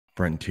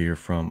Frontier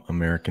from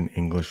American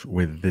English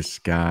with this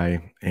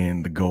guy.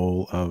 And the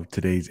goal of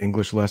today's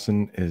English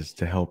lesson is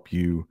to help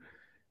you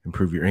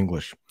improve your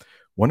English.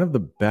 One of the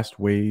best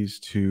ways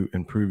to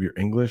improve your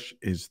English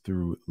is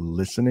through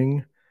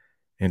listening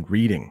and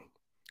reading.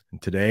 And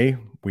today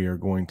we are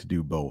going to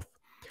do both.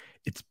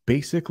 It's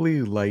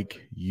basically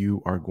like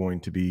you are going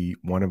to be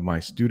one of my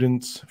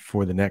students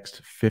for the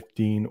next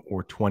 15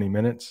 or 20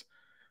 minutes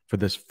for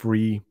this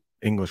free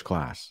English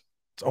class.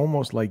 It's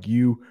almost like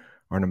you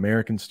are an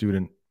American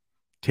student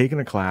taking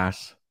a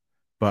class,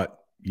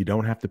 but you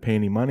don't have to pay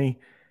any money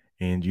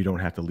and you don't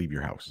have to leave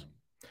your house.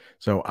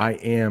 So I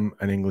am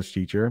an English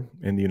teacher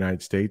in the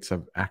United States.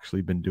 I've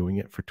actually been doing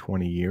it for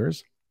 20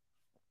 years.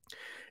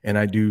 And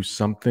I do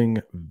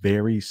something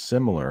very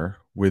similar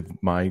with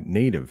my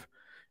native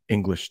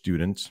English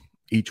students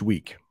each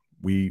week.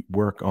 We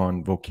work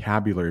on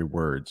vocabulary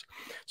words.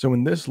 So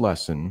in this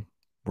lesson,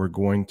 we're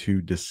going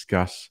to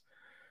discuss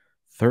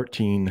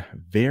 13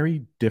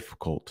 very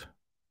difficult,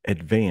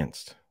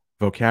 advanced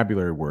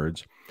vocabulary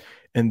words.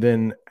 And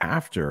then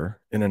after,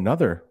 in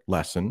another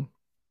lesson,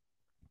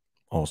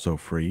 also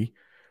free,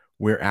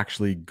 we're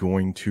actually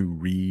going to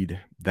read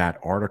that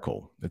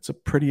article. It's a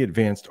pretty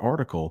advanced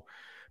article,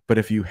 but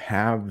if you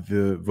have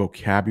the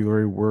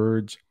vocabulary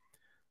words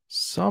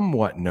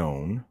somewhat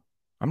known,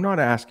 I'm not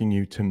asking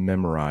you to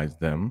memorize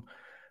them.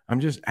 I'm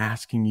just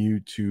asking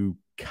you to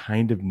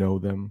kind of know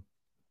them,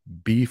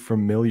 be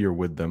familiar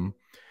with them.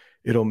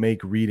 It'll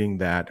make reading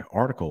that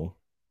article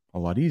a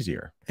lot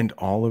easier. And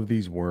all of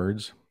these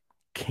words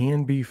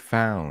can be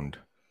found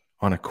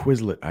on a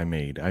Quizlet I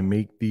made. I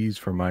make these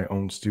for my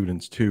own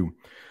students too.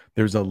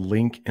 There's a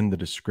link in the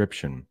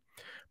description.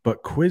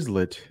 But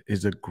Quizlet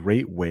is a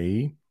great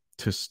way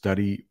to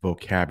study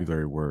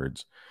vocabulary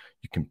words.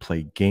 You can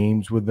play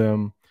games with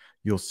them.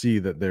 You'll see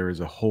that there is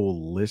a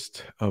whole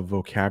list of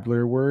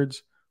vocabulary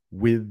words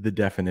with the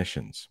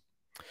definitions.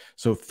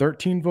 So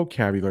 13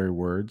 vocabulary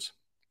words.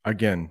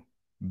 Again,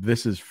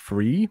 this is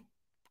free.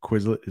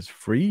 Quizlet is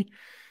free.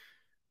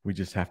 We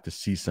just have to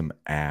see some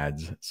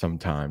ads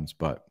sometimes,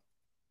 but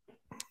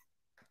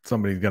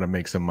somebody's got to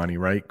make some money,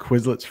 right?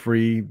 Quizlet's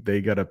free.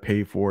 They got to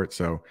pay for it.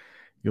 So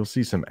you'll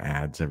see some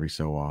ads every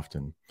so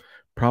often.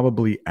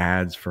 Probably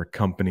ads for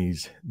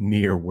companies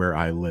near where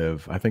I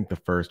live. I think the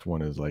first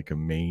one is like a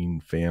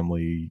Maine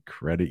Family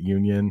Credit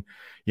Union.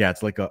 Yeah,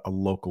 it's like a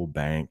local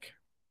bank.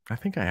 I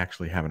think I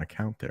actually have an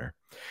account there.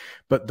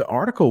 But the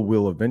article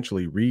we'll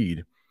eventually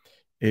read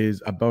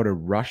is about a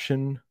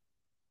Russian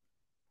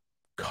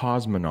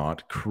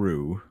cosmonaut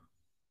crew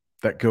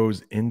that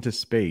goes into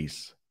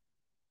space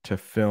to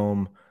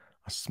film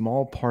a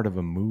small part of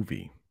a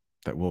movie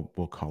that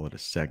we'll call it a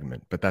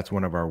segment, but that's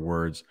one of our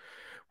words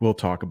we'll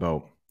talk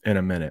about in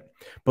a minute.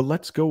 But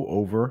let's go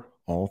over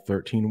all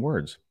 13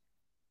 words.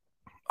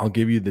 I'll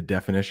give you the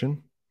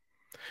definition,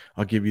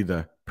 I'll give you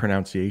the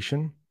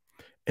pronunciation,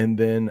 and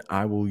then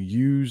I will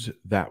use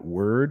that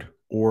word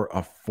or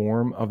a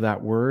form of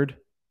that word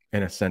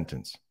in a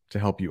sentence to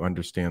help you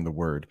understand the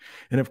word.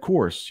 And of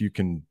course, you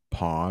can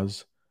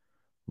pause,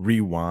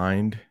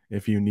 rewind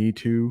if you need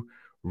to,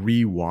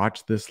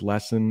 rewatch this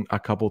lesson a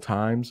couple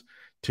times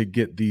to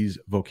get these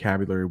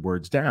vocabulary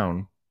words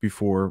down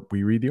before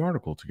we read the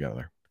article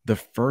together. The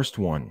first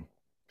one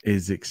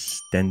is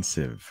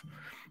extensive.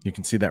 You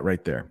can see that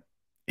right there.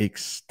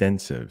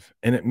 Extensive.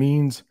 And it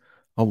means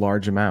a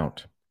large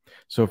amount.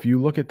 So if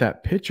you look at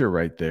that picture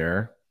right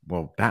there,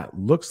 well, that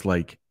looks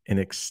like an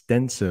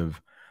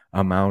extensive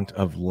amount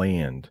of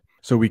land.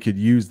 So we could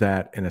use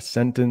that in a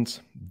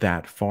sentence.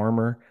 That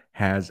farmer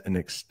has an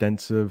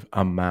extensive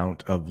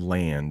amount of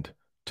land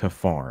to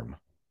farm.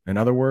 In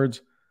other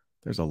words,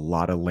 there's a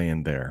lot of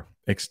land there.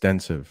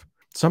 Extensive.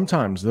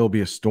 Sometimes there'll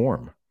be a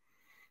storm,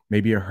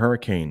 maybe a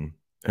hurricane.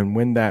 And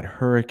when that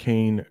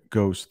hurricane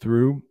goes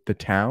through the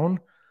town,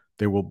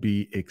 there will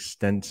be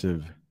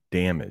extensive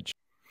damage.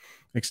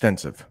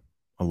 Extensive,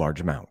 a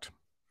large amount.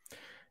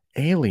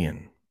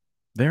 Alien.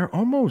 There are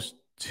almost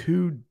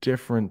two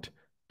different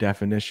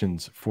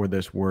definitions for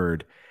this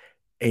word,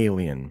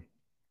 alien.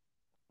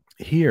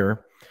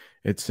 Here,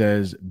 it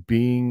says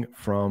being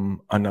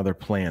from another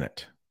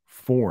planet,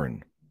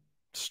 foreign,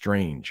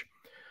 strange.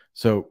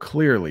 So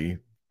clearly,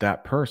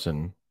 that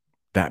person,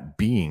 that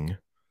being,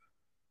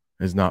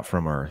 is not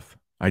from Earth,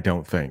 I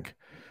don't think.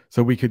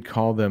 So we could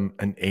call them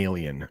an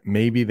alien.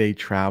 Maybe they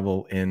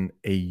travel in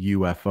a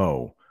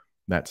UFO.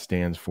 That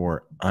stands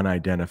for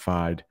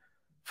unidentified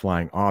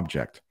flying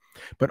object.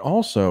 But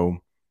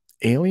also,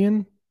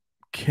 alien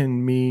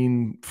can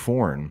mean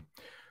foreign.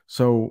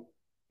 So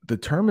the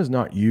term is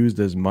not used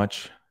as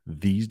much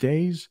these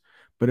days,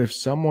 but if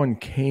someone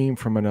came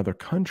from another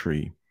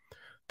country,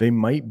 they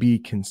might be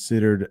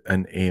considered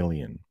an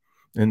alien.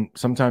 And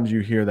sometimes you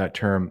hear that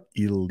term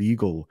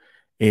illegal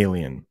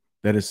alien.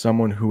 That is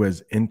someone who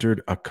has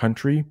entered a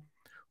country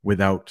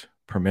without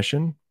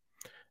permission.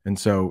 And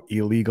so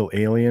illegal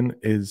alien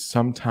is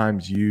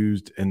sometimes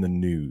used in the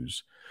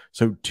news.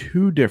 So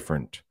two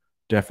different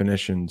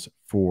definitions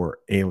for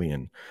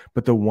alien.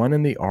 But the one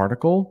in the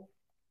article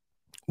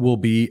will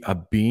be a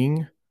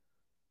being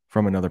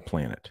from another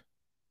planet.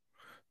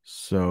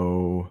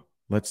 So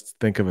let's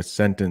think of a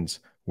sentence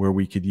where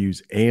we could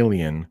use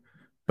alien,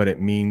 but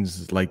it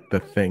means like the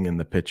thing in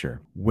the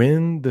picture.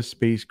 When the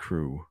space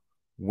crew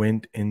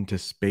went into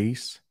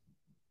space,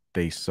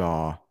 they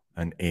saw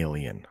an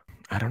alien.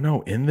 I don't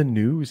know. In the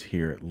news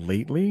here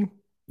lately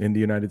in the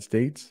United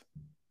States,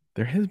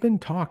 there has been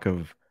talk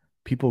of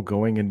people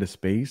going into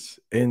space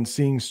and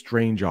seeing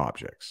strange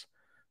objects.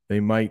 They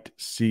might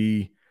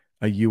see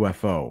a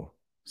UFO,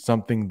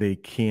 something they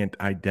can't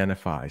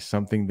identify,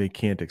 something they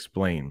can't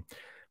explain.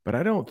 But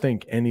I don't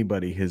think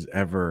anybody has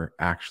ever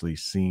actually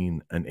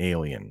seen an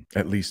alien,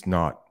 at least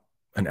not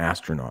an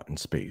astronaut in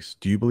space.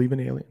 Do you believe in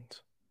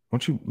aliens? Why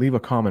don't you leave a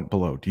comment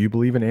below? Do you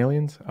believe in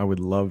aliens? I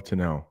would love to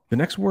know. The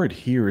next word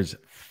here is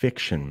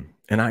fiction.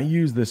 And I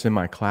use this in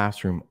my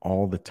classroom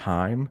all the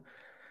time.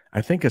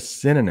 I think a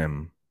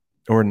synonym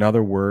or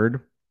another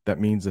word that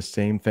means the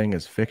same thing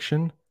as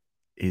fiction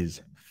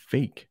is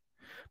fake.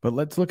 But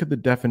let's look at the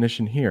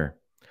definition here: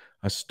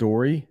 a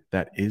story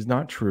that is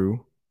not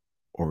true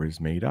or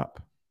is made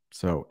up.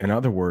 So, in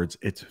other words,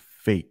 it's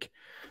fake.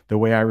 The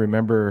way I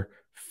remember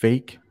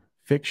fake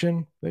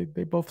fiction,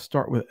 they both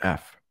start with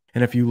F.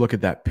 And if you look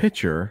at that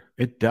picture,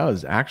 it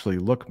does actually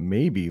look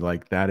maybe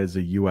like that is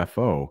a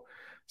UFO,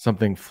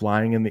 something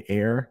flying in the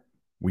air.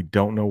 We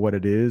don't know what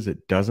it is.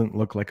 It doesn't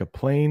look like a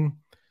plane.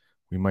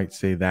 We might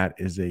say that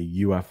is a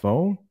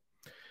UFO.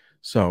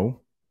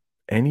 So,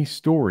 any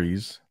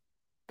stories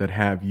that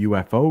have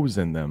UFOs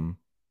in them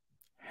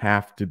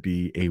have to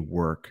be a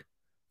work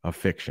of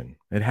fiction.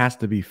 It has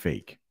to be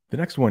fake. The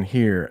next one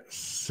here,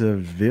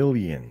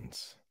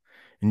 civilians.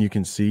 And you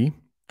can see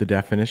the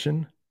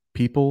definition: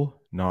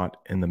 people not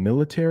in the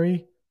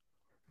military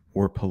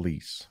or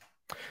police.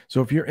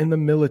 So if you're in the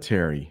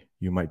military,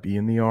 you might be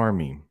in the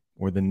Army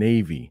or the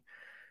Navy.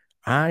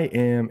 I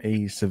am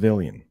a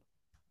civilian.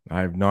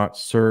 I've not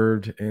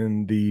served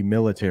in the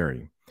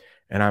military.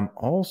 And I'm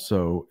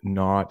also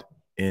not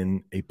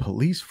in a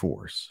police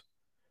force.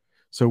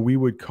 So we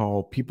would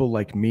call people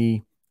like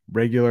me,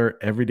 regular,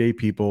 everyday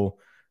people,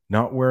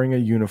 not wearing a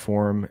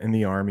uniform in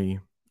the Army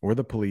or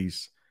the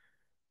police,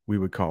 we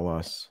would call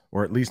us,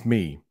 or at least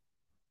me,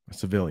 a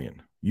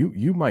civilian.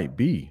 You might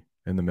be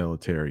in the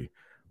military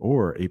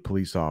or a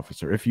police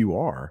officer. If you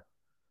are,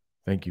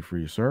 thank you for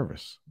your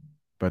service.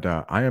 But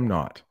I am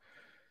not.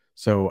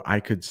 So I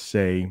could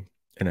say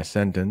in a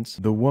sentence,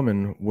 the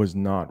woman was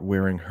not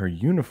wearing her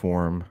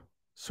uniform,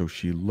 so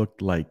she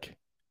looked like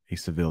a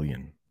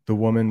civilian. The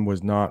woman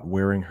was not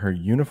wearing her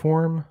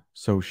uniform,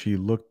 so she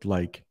looked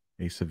like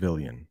a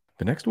civilian.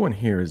 The next one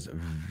here is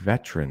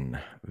veteran.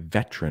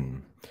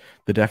 Veteran.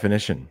 The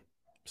definition: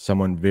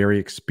 someone very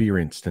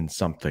experienced in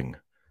something,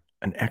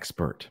 an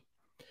expert.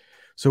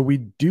 So we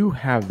do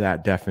have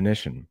that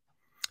definition.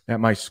 At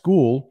my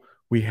school,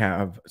 we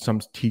have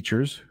some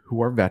teachers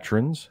who are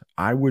veterans.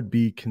 I would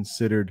be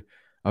considered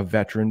a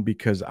veteran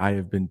because I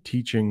have been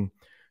teaching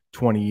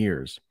 20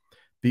 years.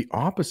 The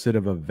opposite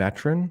of a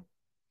veteran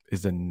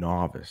is a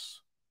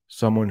novice.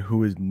 Someone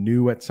who is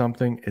new at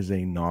something is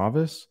a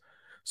novice.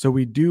 So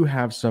we do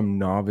have some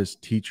novice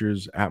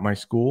teachers at my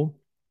school,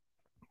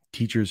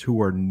 teachers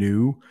who are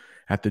new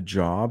at the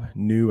job,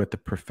 new at the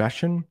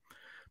profession.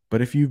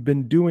 But if you've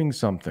been doing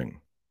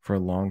something for a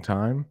long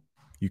time,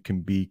 you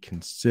can be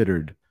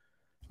considered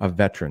a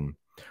veteran.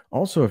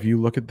 Also, if you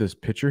look at this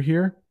picture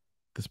here,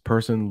 this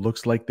person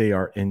looks like they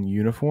are in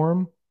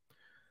uniform.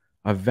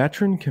 A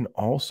veteran can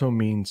also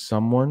mean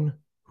someone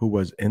who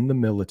was in the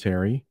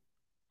military,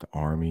 the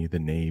Army, the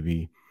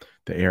Navy,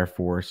 the Air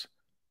Force,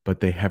 but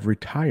they have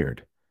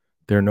retired.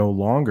 They're no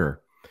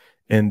longer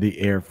in the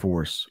Air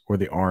Force or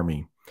the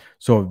Army.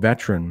 So a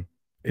veteran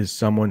is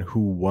someone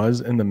who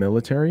was in the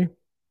military,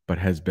 but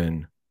has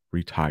been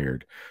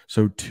retired.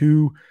 So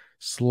two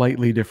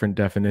slightly different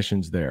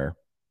definitions there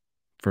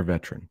for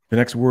veteran. The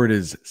next word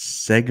is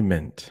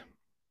segment.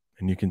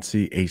 And you can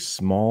see a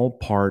small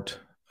part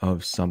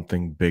of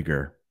something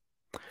bigger.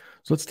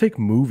 So let's take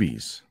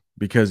movies,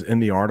 because in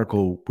the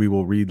article we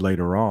will read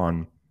later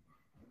on,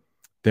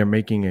 they're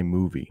making a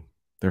movie.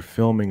 They're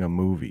filming a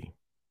movie,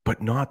 but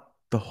not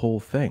the whole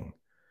thing,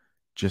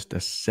 just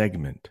a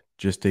segment,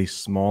 just a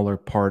smaller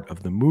part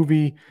of the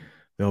movie.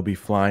 They'll be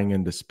flying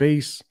into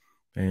space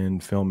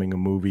and filming a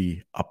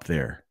movie up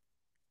there,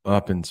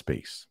 up in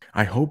space.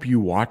 I hope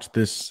you watch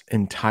this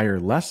entire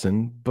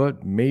lesson,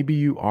 but maybe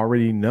you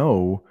already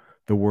know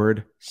the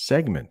word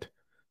segment.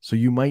 So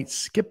you might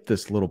skip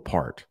this little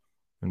part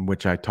in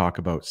which I talk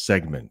about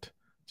segment.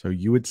 So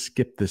you would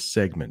skip this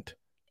segment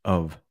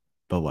of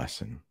the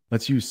lesson.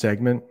 Let's use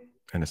segment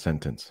in a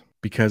sentence.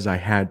 Because I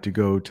had to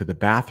go to the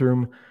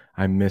bathroom,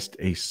 I missed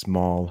a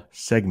small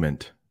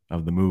segment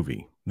of the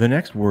movie. The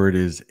next word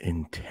is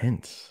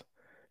intense.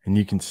 And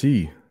you can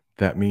see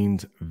that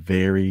means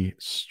very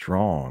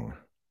strong,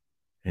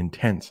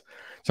 intense.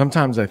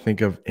 Sometimes I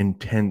think of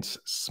intense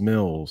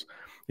smells.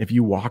 If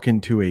you walk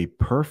into a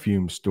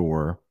perfume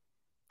store,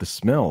 the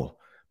smell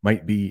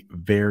might be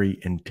very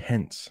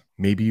intense.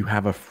 Maybe you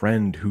have a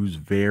friend who's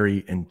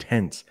very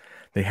intense.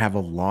 They have a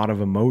lot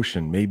of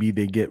emotion. Maybe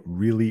they get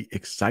really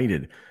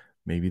excited.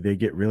 Maybe they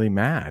get really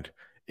mad.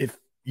 If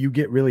you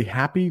get really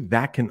happy,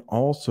 that can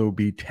also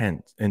be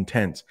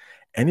intense.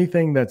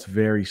 Anything that's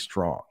very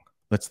strong.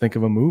 Let's think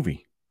of a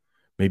movie.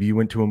 Maybe you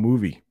went to a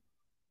movie.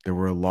 There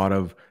were a lot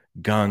of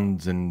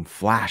guns and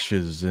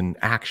flashes and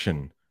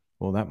action.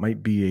 Well, that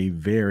might be a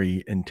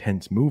very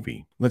intense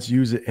movie. Let's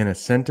use it in a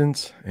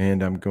sentence,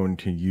 and I'm going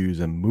to use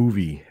a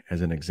movie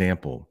as an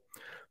example.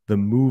 The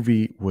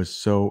movie was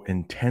so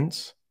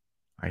intense,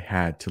 I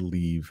had to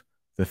leave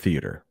the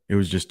theater. It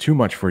was just too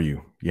much for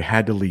you. You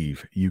had to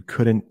leave. You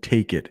couldn't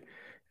take it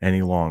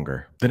any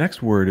longer. The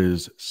next word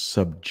is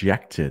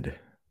subjected,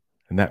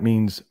 and that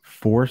means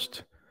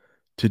forced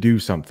to do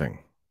something.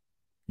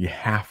 You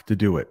have to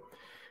do it.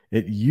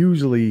 It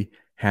usually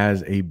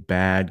has a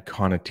bad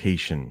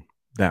connotation,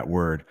 that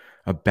word,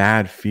 a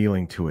bad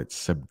feeling to it,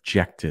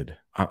 subjected.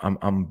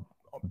 I'm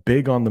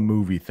big on the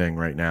movie thing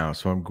right now,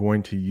 so I'm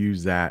going to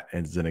use that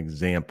as an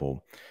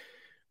example.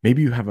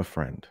 Maybe you have a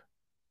friend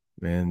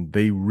and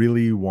they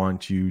really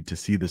want you to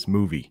see this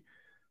movie.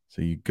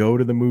 So you go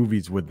to the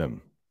movies with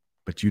them,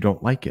 but you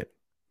don't like it.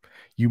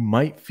 You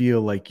might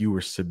feel like you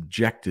were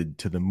subjected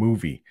to the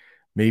movie.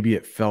 Maybe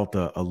it felt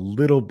a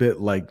little bit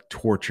like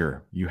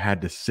torture. You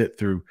had to sit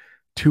through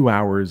 2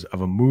 hours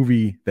of a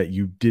movie that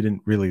you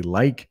didn't really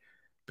like,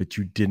 but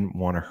you didn't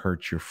want to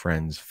hurt your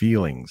friends'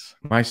 feelings.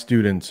 My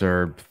students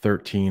are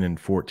 13 and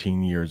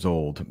 14 years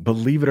old.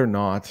 Believe it or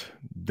not,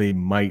 they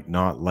might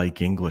not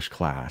like English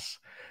class.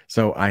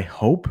 So I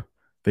hope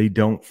they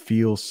don't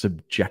feel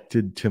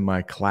subjected to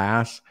my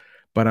class,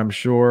 but I'm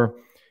sure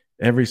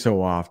every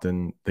so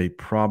often they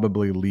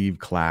probably leave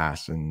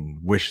class and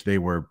wish they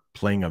were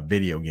playing a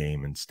video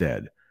game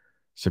instead.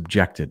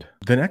 Subjected.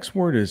 The next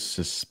word is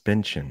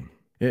suspension.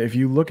 If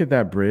you look at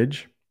that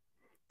bridge,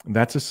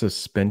 that's a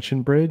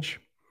suspension bridge.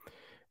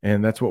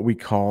 And that's what we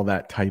call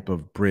that type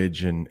of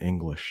bridge in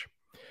English.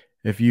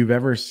 If you've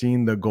ever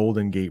seen the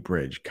Golden Gate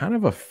Bridge, kind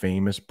of a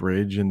famous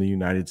bridge in the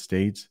United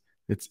States,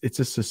 it's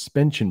a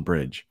suspension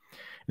bridge.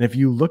 And if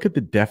you look at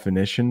the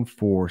definition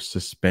for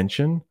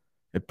suspension,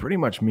 it pretty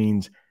much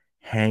means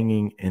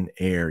hanging in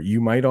air.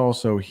 You might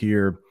also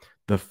hear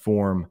the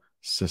form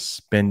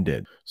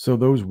suspended. So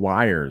those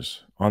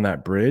wires on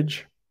that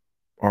bridge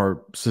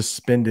are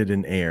suspended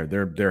in air.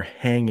 They're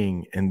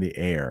hanging in the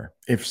air.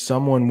 If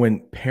someone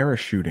went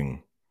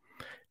parachuting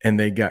and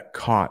they got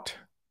caught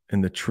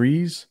in the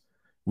trees,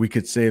 we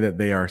could say that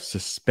they are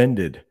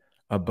suspended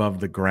above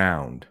the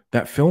ground.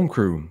 That film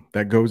crew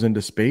that goes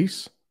into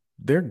space,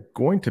 they're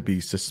going to be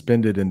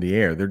suspended in the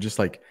air. They're just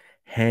like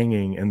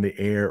hanging in the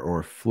air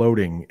or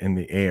floating in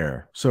the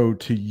air. So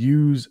to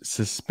use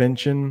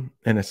suspension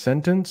in a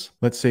sentence,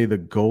 let's say the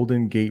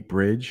Golden Gate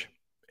Bridge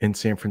in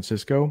San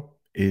Francisco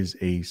is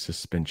a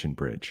suspension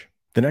bridge.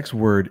 The next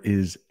word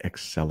is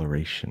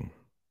acceleration.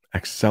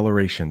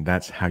 Acceleration,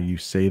 that's how you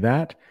say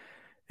that.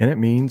 And it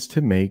means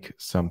to make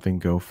something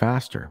go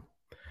faster.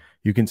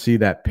 You can see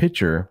that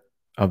picture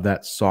of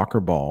that soccer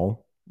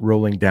ball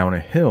rolling down a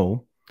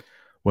hill.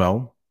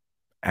 Well,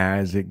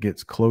 as it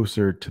gets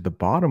closer to the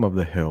bottom of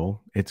the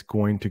hill, it's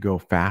going to go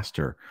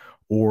faster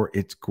or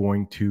it's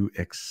going to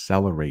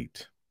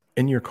accelerate.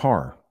 In your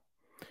car,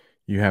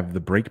 you have the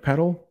brake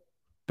pedal,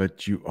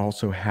 but you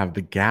also have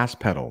the gas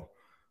pedal.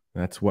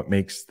 That's what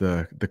makes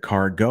the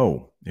car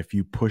go. If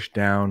you push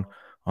down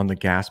on the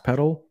gas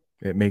pedal,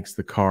 it makes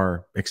the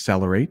car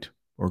accelerate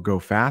or go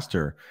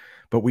faster.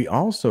 But we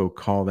also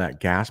call that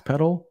gas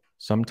pedal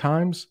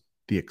sometimes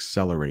the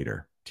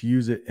accelerator. To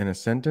use it in a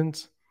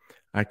sentence,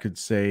 I could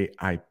say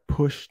I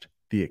pushed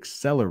the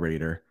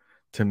accelerator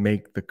to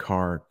make the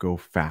car go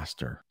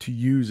faster. To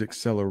use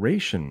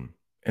acceleration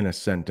in a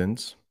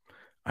sentence,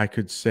 I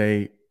could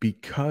say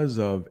because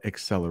of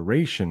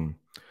acceleration,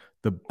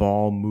 the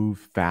ball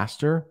moved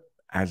faster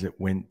as it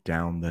went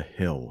down the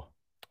hill.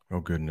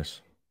 Oh,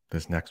 goodness.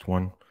 This next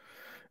one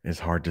is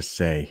hard to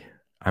say.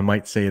 I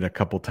might say it a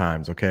couple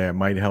times, okay? I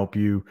might help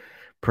you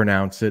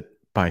pronounce it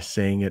by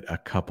saying it a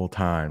couple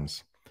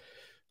times.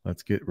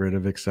 Let's get rid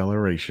of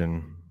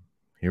acceleration.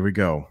 Here we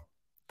go.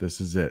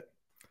 This is it.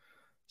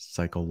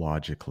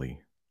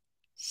 Psychologically.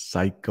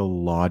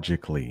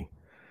 Psychologically.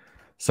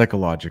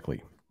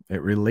 Psychologically.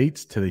 It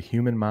relates to the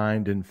human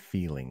mind and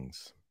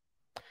feelings.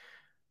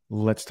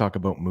 Let's talk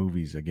about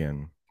movies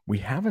again. We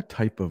have a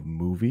type of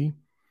movie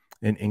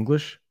in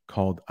English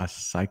called a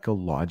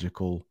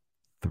psychological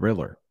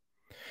thriller.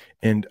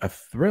 And a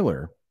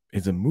thriller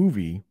is a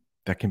movie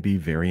that can be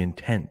very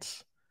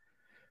intense.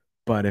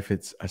 But if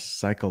it's a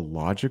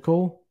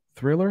psychological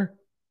thriller,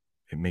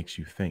 it makes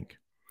you think.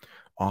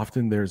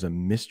 Often there's a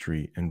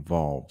mystery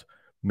involved,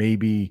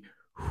 maybe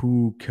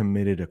who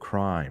committed a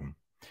crime.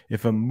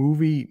 If a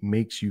movie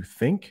makes you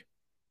think,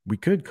 we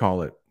could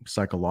call it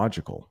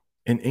psychological.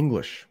 In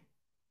English,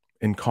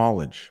 in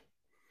college,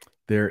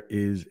 there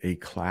is a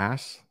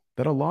class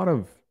that a lot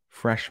of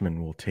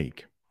freshmen will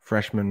take.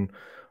 Freshmen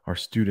are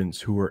students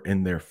who are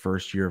in their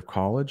first year of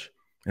college,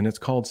 and it's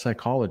called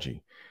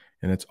psychology.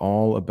 And it's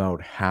all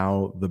about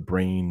how the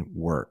brain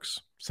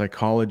works.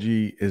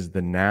 Psychology is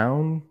the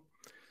noun,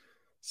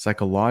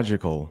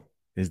 psychological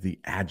is the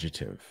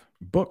adjective.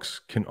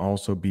 Books can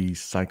also be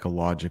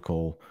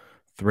psychological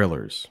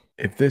thrillers.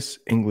 If this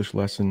English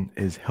lesson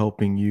is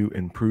helping you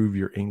improve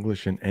your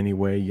English in any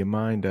way, you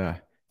mind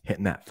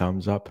hitting that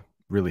thumbs up?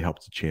 Really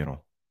helps the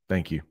channel.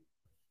 Thank you.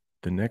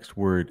 The next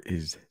word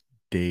is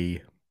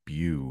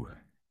debut.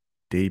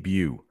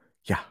 Debut.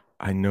 Yeah,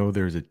 I know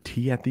there's a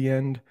T at the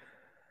end.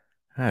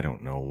 I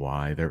don't know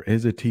why there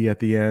is a T at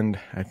the end.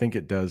 I think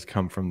it does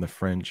come from the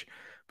French,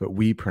 but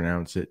we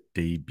pronounce it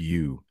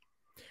debut.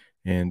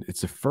 And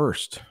it's a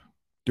first,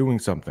 doing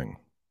something,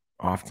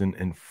 often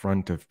in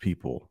front of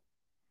people.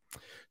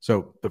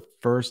 So the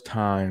first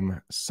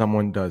time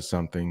someone does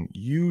something,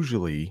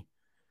 usually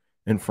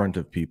in front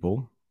of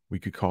people, we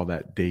could call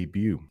that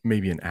debut.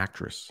 Maybe an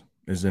actress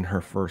is in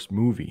her first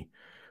movie.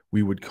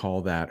 We would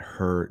call that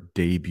her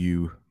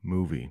debut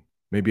movie.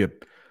 Maybe a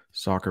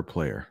soccer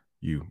player,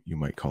 you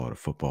might call it a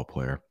football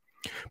player,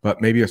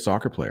 but maybe a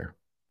soccer player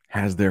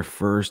has their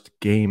first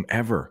game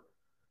ever.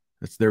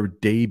 It's their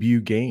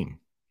debut game.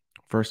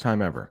 First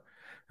time ever.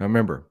 Now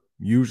remember,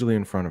 usually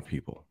in front of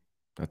people.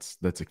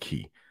 That's a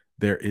key.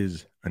 There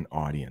is an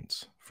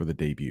audience for the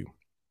debut.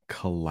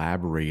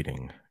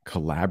 Collaborating.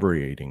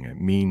 Collaborating. It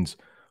means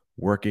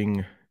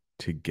working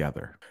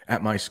together.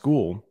 At my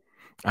school,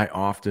 I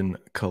often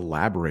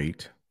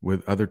collaborate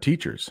with other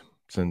teachers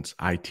since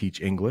I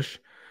teach English.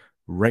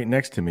 Right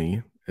next to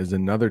me is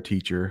another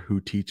teacher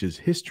who teaches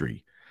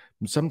history.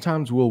 And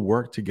sometimes we'll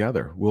work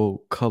together.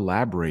 We'll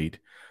collaborate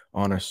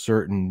on a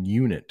certain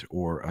unit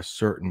or a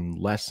certain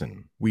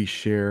lesson. We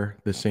share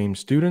the same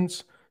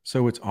students,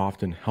 so it's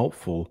often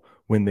helpful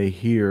when they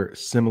hear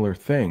similar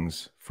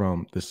things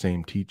from the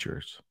same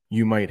teachers.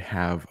 You might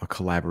have a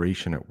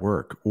collaboration at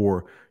work,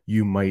 or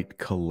you might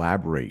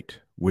collaborate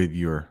with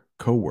your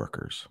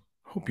coworkers.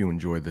 Hope you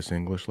enjoyed this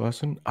English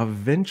lesson.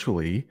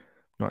 Eventually,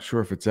 not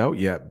sure if it's out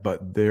yet,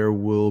 but there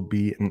will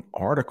be an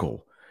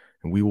article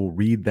and we will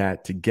read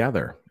that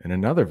together in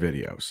another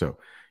video. So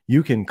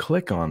you can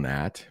click on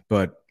that.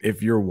 But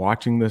if you're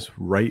watching this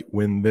right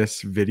when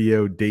this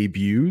video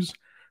debuts,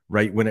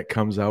 right when it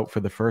comes out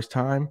for the first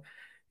time,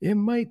 it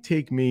might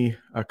take me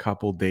a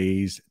couple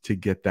days to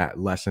get that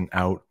lesson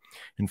out.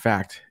 In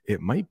fact,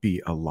 it might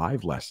be a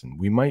live lesson.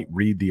 We might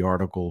read the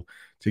article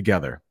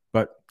together.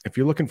 But if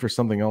you're looking for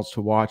something else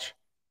to watch,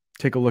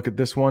 take a look at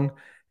this one.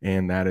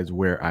 And that is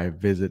where I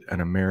visit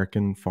an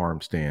American farm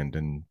stand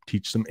and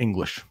teach some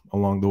English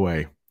along the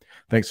way.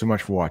 Thanks so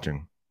much for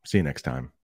watching. See you next time.